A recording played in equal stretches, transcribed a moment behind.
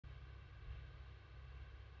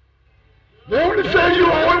The only thing you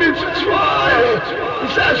wanted to try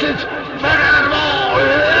is that it's better than all.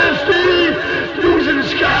 See? Using the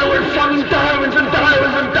sky with fucking diamonds and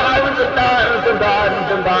diamonds and diamonds and diamonds and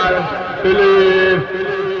diamonds and diamonds. Believe,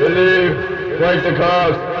 break the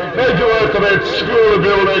curse, make the worst of it, screw the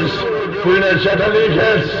buildings. Queen and Chatterley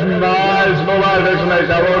kiss, smiles, mobile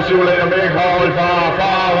vaccination. I won't see you later, make all far,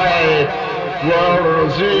 far away. World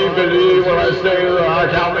will see, believe when I say that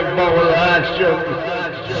I can't make forward action.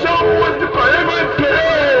 So what the pay my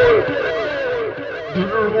bill? The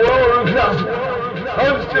world class.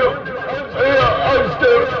 I'm still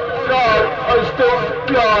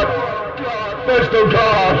God. There's no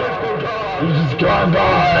God. He's just gone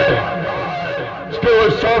by.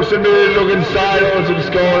 Spirit talks to me, looking sideways and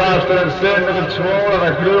scored after and sin the control and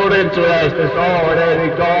a crude interest. It's already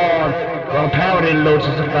gone. From pounding loads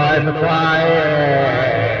to survive the fire.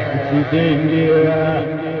 Sitting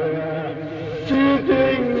here.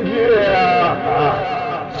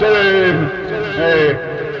 Same. Hey.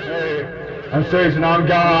 I'm seizing on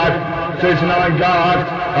God.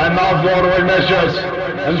 I'm mouth watering measures.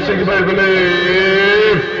 I'm thinking about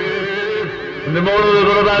believe. And the more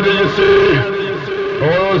little abandon you see.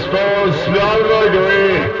 All those foes smell like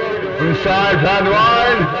away. Inside plan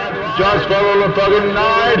wine. Just follow the fucking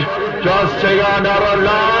night. Just take another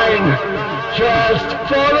line. Just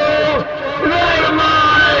follow the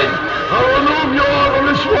line. I'll remove you all from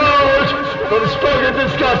this world. From this fucking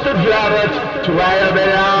disgusting planet. To where you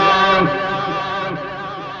belong.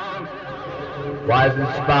 Wise and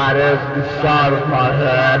spiders inside of my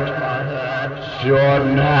head.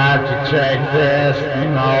 Shouldn't have to take this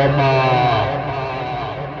no more.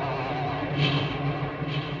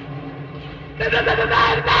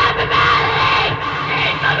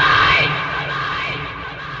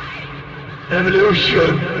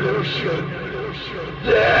 Evolution.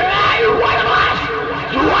 Yeah, you're one of us.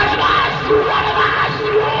 You're one of us. You're one of us.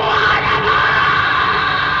 You're one of us.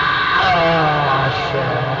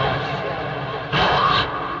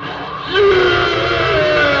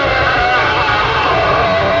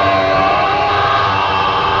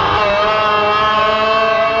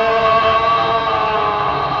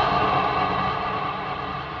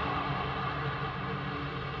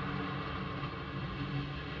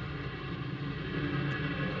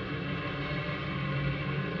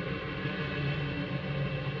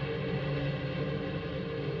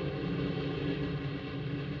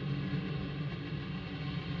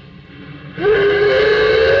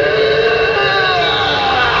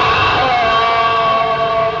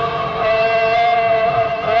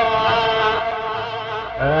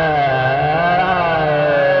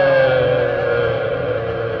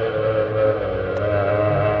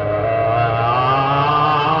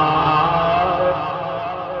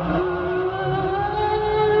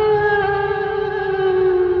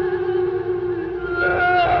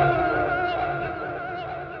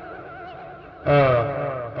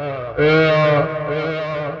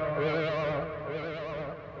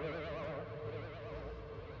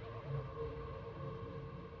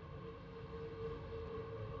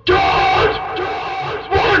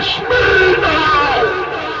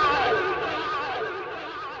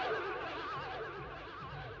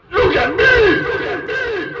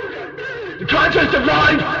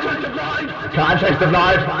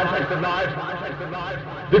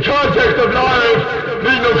 The context of life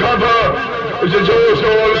needs no cover. It's a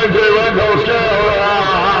social and rental scale.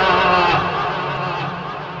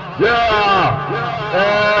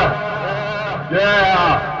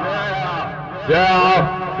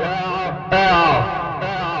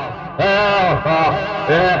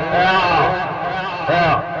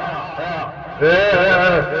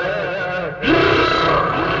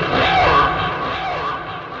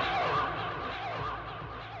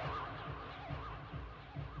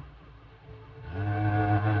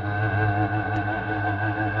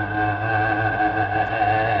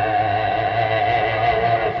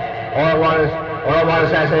 All I want to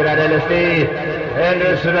say that LSD in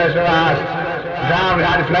this restaurant down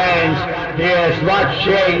behind the flames, he is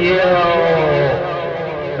watching you.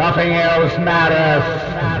 Nothing else matters.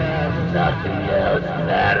 Nothing else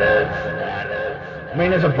matters. I mean,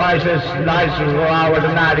 there's a priceless nights to go out with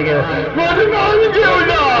the nightingale. But the nightingale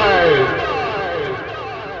died!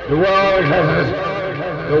 The world has...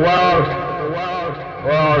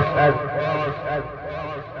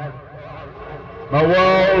 My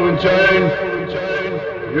world will change.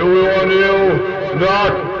 You want you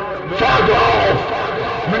not. Fuck off!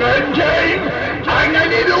 Min game! I'm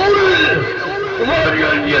an idol! What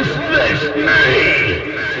you space me?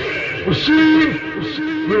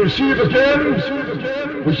 We receive again,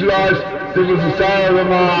 which lies, this was the sound of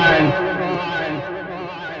mine.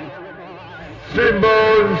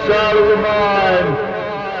 symbol inside of the mind.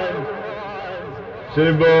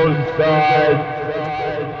 Symbol inside.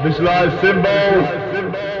 Visualize symbol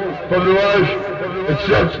from the rush. It's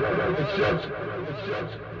just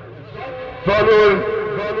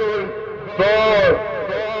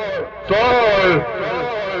fall,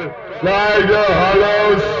 like the hollow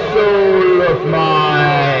soul of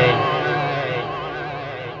mine.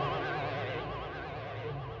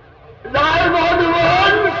 I'm on the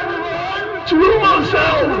run to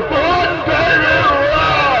myself, but baby,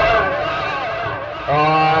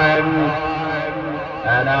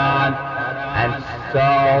 on and so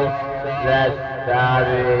let's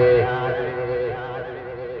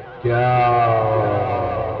go.